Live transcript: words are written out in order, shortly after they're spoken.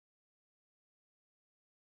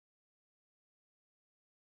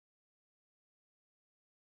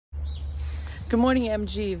Good morning,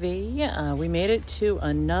 MGV. We made it to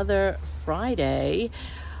another Friday,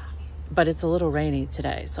 but it's a little rainy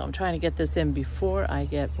today, so I'm trying to get this in before I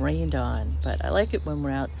get rained on. But I like it when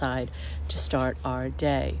we're outside to start our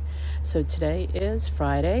day. So today is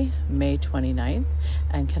Friday, May 29th,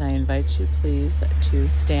 and can I invite you please to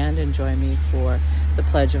stand and join me for the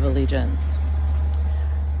Pledge of Allegiance.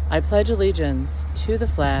 I pledge allegiance to the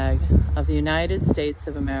flag of the United States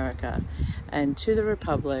of America and to the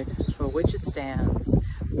republic for which it stands,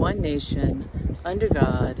 one nation, under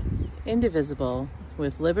God, indivisible,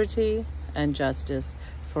 with liberty and justice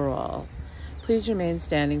for all. Please remain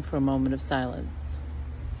standing for a moment of silence.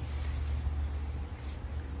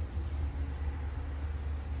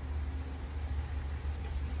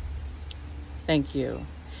 Thank you.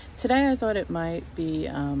 Today I thought it might be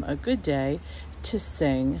a good day to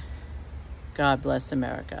sing God Bless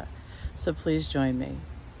America. So please join me.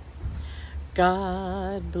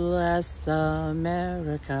 God bless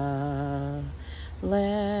America,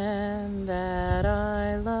 land that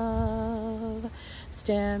I love.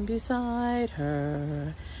 Stand beside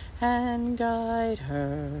her and guide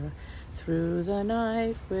her through the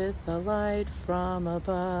night with a light from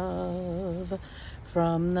above.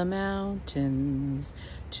 From the mountains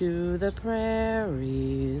to the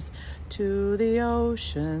prairies, to the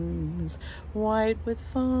oceans white with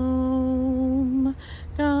foam.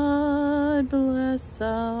 God bless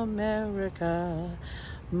America,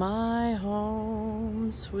 my home,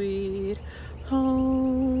 sweet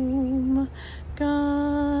home.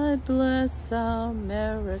 God bless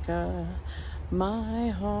America, my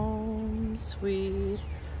home, sweet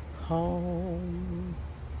home.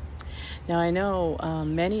 Now, I know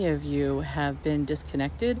many of you have been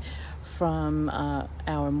disconnected from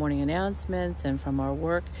our morning announcements and from our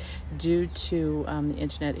work due to the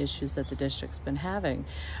internet issues that the district's been having.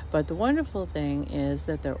 But the wonderful thing is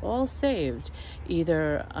that they're all saved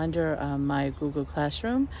either under my Google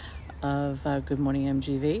Classroom of Good Morning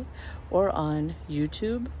MGV or on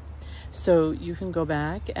YouTube. So you can go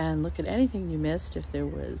back and look at anything you missed. If there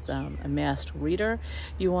was a masked reader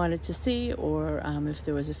you wanted to see, or if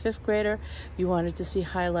there was a fifth grader you wanted to see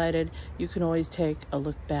highlighted, you can always take a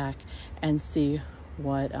look back and see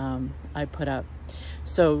what I put up.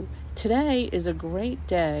 So today is a great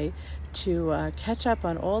day to catch up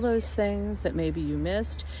on all those things that maybe you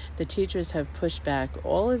missed. The teachers have pushed back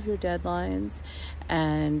all of your deadlines,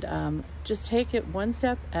 and just take it one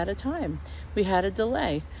step at a time. We had a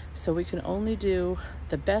delay, so we can only do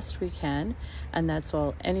the best we can, and that's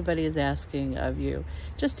all anybody is asking of you,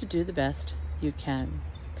 just to do the best you can.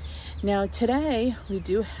 Now today we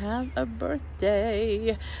do have a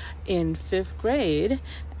birthday in 5th grade,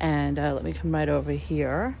 and let me come right over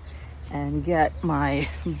here and get my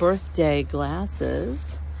birthday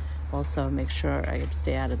glasses. Also make sure I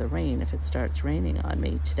stay out of the rain if it starts raining on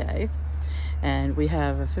me today. And we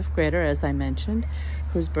have a 5th grader, as I mentioned,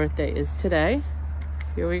 whose birthday is today.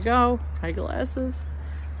 Here we go. My glasses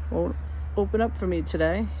won't open up for me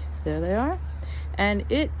today. There they are. And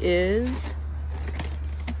it is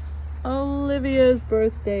Olivia's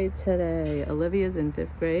birthday today. Olivia's in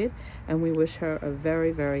 5th grade, and we wish her a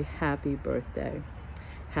very, very happy birthday.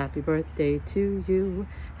 Happy birthday to you.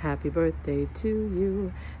 Happy birthday to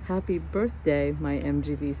you. Happy birthday, my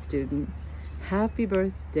MGV student. Happy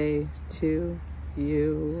birthday to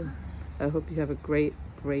you. I hope you have a great,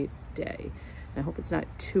 great day. I hope it's not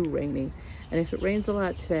too rainy. And if it rains a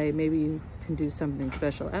lot today, maybe you can do something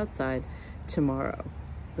special outside tomorrow.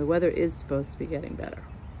 The weather is supposed to be getting better.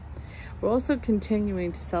 We're also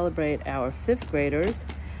continuing to celebrate our 5th graders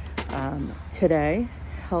today.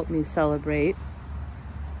 Help me celebrate.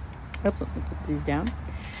 Oh, let me put these down.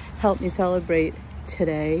 Help me celebrate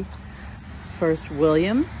today. First,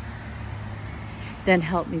 William. Then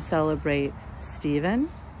help me celebrate Stephen.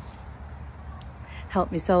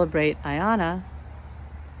 Help me celebrate Ayana.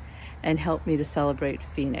 And help me to celebrate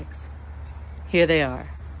Phoenix. Here they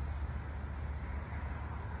are.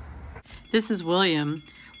 This is William.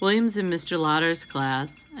 William's in Mr. Lauder's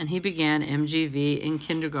class, and he began MGV in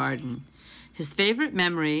kindergarten. His favorite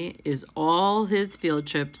memory is all his field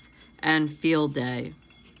trips and field day.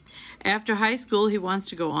 After high school, he wants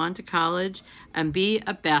to go on to college and be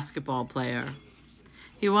a basketball player.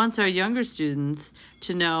 He wants our younger students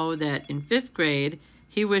to know that in 5th grade,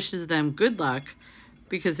 he wishes them good luck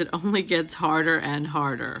because it only gets harder and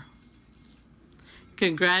harder.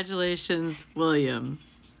 Congratulations, William.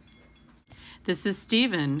 This is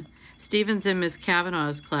Stephen. Stephen's in Miss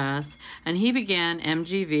Kavanaugh's class, and he began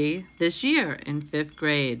MGV this year in 5th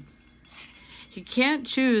grade. He can't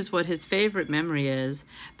choose what his favorite memory is,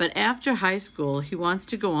 but after high school, he wants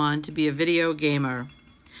to go on to be a video gamer.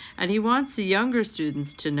 And he wants the younger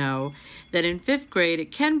students to know that in 5th grade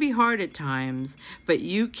it can be hard at times, but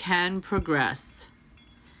you can progress.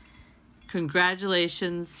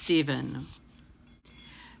 Congratulations, Stephen.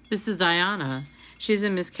 This is Ayana. She's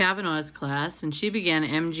in Miss Kavanaugh's class, and she began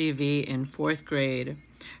MGV in 4th grade.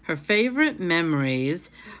 Her favorite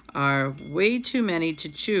memories are way too many to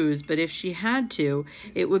choose, but if she had to,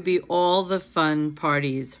 it would be all the fun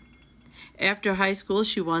parties. After high school,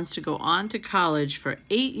 she wants to go on to college for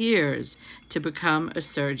 8 years to become a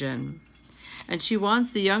surgeon. And she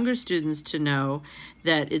wants the younger students to know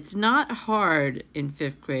that it's not hard in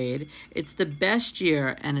 5th grade. It's the best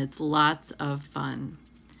year, and it's lots of fun.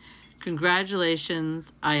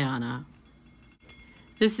 Congratulations, Ayana.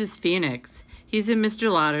 This is Phoenix. He's in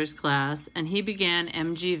Mr. Lauder's class, and he began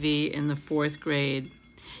MGV in the 4th grade.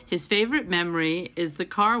 His favorite memory is the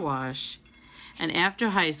car wash, and after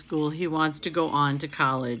high school, he wants to go on to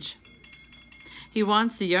college. He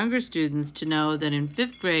wants the younger students to know that in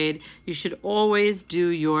 5th grade, you should always do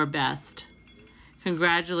your best.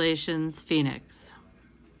 Congratulations, Phoenix.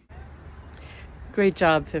 Great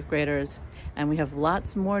job, 5th graders. And we have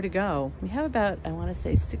lots more to go. We have about, I want to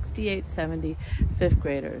say, 68, 70 5th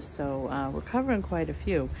graders. So we're covering quite a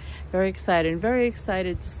few. Very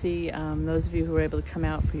excited to see those of you who were able to come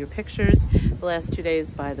out for your pictures the last 2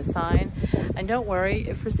 days by the sign. And don't worry,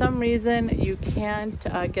 if for some reason you can't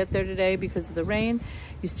get there today because of the rain,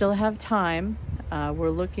 you still have time. We're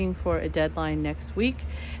looking for a deadline next week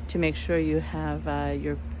to make sure you have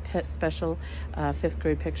your special 5th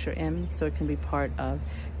grade picture in, so it can be part of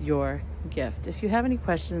your gift. If you have any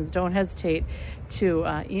questions, don't hesitate to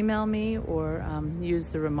email me or use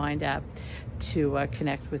the Remind app to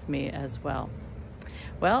connect with me as well.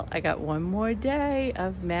 Well, I got one more day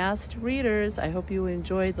of masked readers. I hope you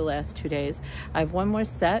enjoyed the last 2 days. I have one more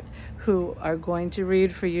set who are going to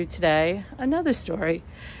read for you today another story.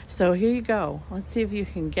 So here you go. Let's see if you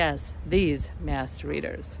can guess these masked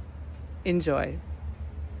readers. Enjoy.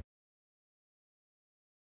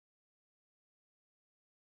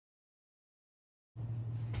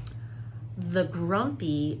 The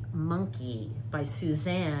Grumpy Monkey by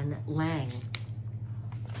Suzanne Lang.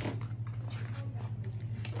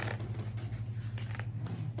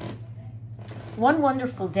 One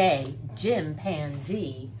wonderful day,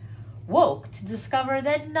 Chimpanzee woke to discover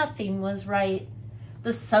that nothing was right.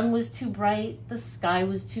 The sun was too bright, the sky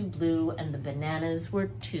was too blue, and the bananas were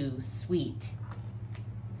too sweet.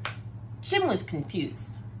 Jim was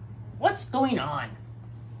confused. What's going on?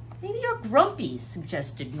 Maybe you're grumpy,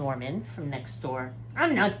 suggested Norman from next door.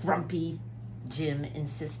 I'm not grumpy, Jim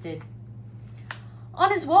insisted.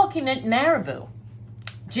 On his walk, he met Marabou.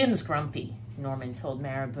 Jim's grumpy, Norman told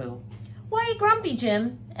Marabou. Why are you grumpy,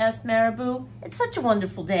 Jim? Asked Marabou. It's such a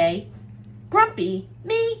wonderful day. Grumpy?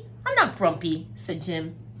 Me? I'm not grumpy, said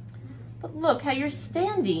Jim. But look how you're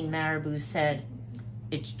standing, Marabou said.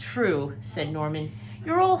 It's true, said Norman.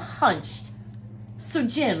 You're all hunched. So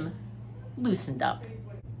Jim loosened up.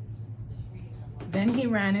 Then he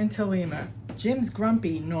ran into Lemur. Jim's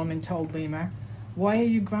grumpy, Norman told Lemur. Why are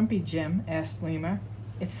you grumpy, Jim? Asked Lemur.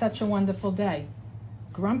 It's such a wonderful day.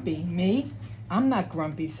 Grumpy? Me? I'm not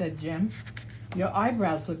grumpy, said Jim. Your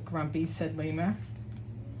eyebrows look grumpy, said Lemur.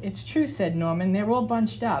 It's true, said Norman. They're all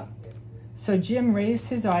bunched up. So Jim raised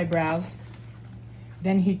his eyebrows.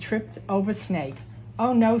 Then he tripped over Snake.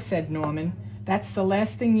 Oh no, said Norman. That's the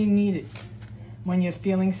last thing you needed when you're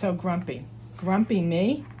feeling so grumpy. Grumpy,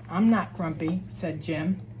 me? I'm not grumpy, said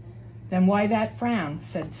Jim. Then why that frown,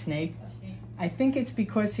 said Snake. I think it's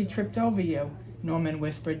because he tripped over you, Norman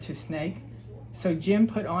whispered to Snake. So Jim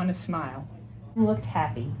put on a smile. He looked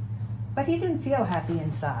happy, but he didn't feel happy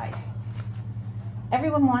inside.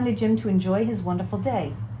 Everyone wanted Jim to enjoy his wonderful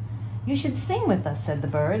day. You should sing with us, said the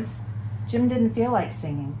birds. Jim didn't feel like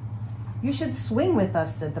singing. You should swing with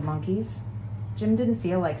us, said the monkeys. Jim didn't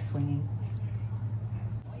feel like swinging.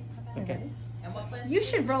 Okay. You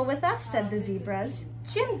should roll with us, said the zebras.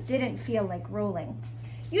 Jim didn't feel like rolling.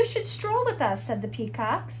 You should stroll with us, said the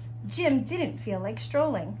peacocks. Jim didn't feel like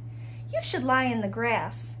strolling. You should lie in the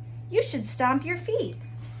grass. You should stomp your feet.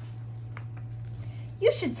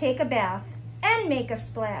 You should take a bath and make a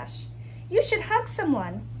splash. You should hug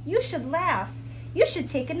someone. You should laugh. You should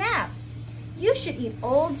take a nap. You should eat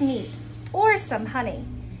old meat or some honey.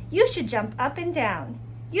 You should jump up and down.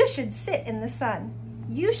 You should sit in the sun.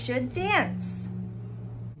 You should dance.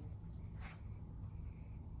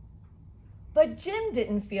 But Jim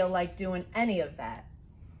didn't feel like doing any of that.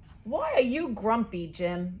 Why are you grumpy,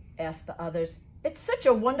 Jim? Asked the others. It's such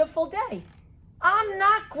a wonderful day. I'm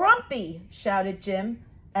not grumpy, shouted Jim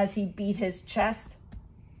as he beat his chest.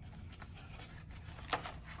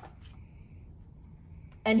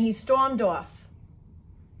 and he stormed off.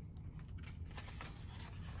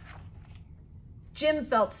 Jim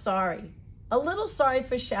felt sorry. A little sorry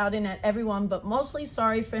for shouting at everyone, but mostly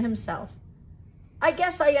sorry for himself. I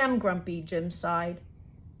guess I am grumpy, Jim sighed.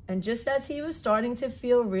 And just as he was starting to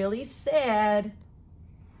feel really sad...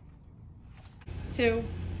 2.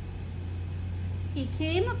 He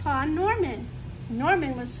came upon Norman.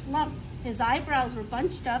 Norman was slumped. His eyebrows were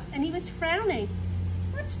bunched up and he was frowning.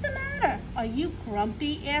 "What's the matter? Are you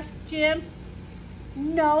grumpy?" asked Jim.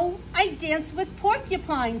 "No, I danced with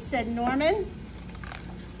porcupines," said Norman.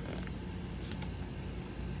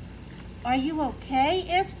 "Are you okay?"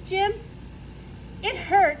 asked Jim. "It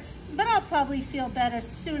hurts, but I'll probably feel better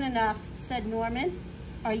soon enough," said Norman.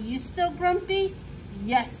 "Are you still grumpy?"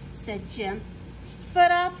 "Yes," said Jim.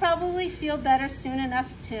 "But I'll probably feel better soon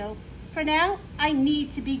enough too. For now, I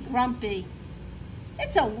need to be grumpy."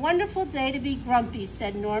 "It's a wonderful day to be grumpy,"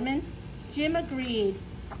 said Norman. Jim agreed.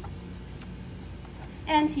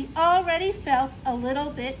 And he already felt a little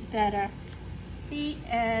bit better. The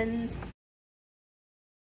end.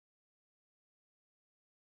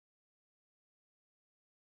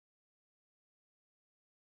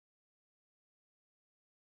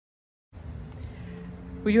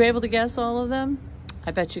 Were you able to guess all of them?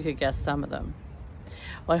 I bet you could guess some of them.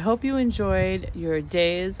 Well, I hope you enjoyed your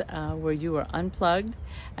days where you were unplugged.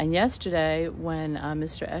 And yesterday, when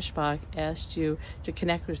Mr. Eschbach asked you to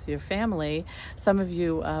connect with your family, some of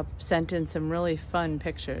you sent in some really fun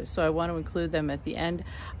pictures. So I want to include them at the end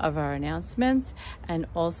of our announcements, and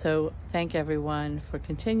also thank everyone for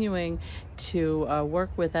continuing to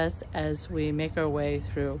work with us as we make our way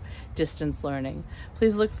through distance learning.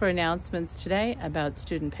 Please look for announcements today about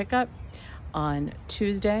student pickup on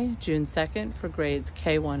Tuesday, June 2nd for grades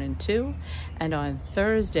K1 and 2, and on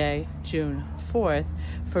Thursday, June 4th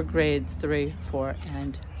for grades 3, 4,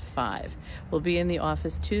 and 5. We'll be in the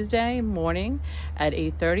office Tuesday morning at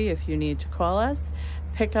 8:30 if you need to call us.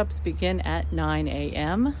 Pickups begin at 9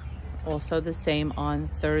 a.m. Also the same on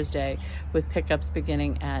Thursday, with pickups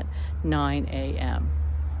beginning at 9 a.m.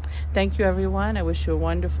 Thank you, everyone. I wish you a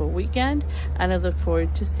wonderful weekend, and I look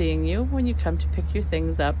forward to seeing you when you come to pick your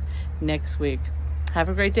things up next week. Have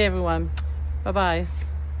a great day, everyone. Bye-bye.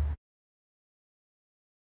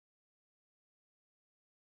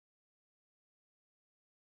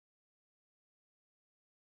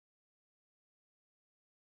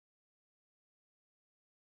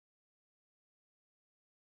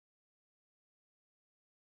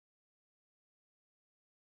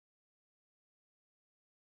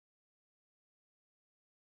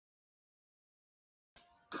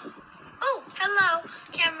 Oh, hello,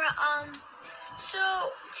 camera. So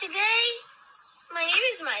today, my name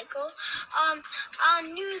is Michael.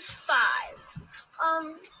 On News 5.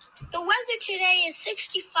 The weather today is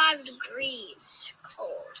 65 degrees.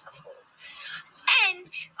 Cold. And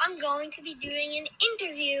I'm going to be doing an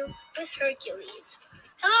interview with Hercules.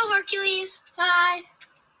 Hello, Hercules. Hi.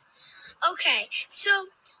 Okay, so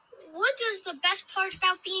what is the best part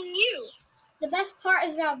about being you? The best part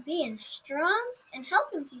is about being strong and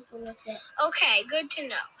helping people with it. Okay, good to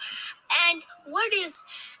know. And what is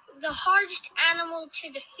the hardest animal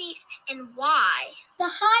to defeat and why?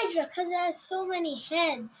 The Hydra, because it has so many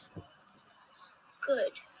heads.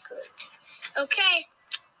 Good. Okay,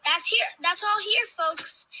 that's all here,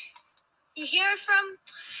 folks. You hear it from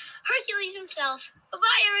Hercules himself.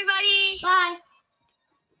 Bye-bye, everybody. Bye.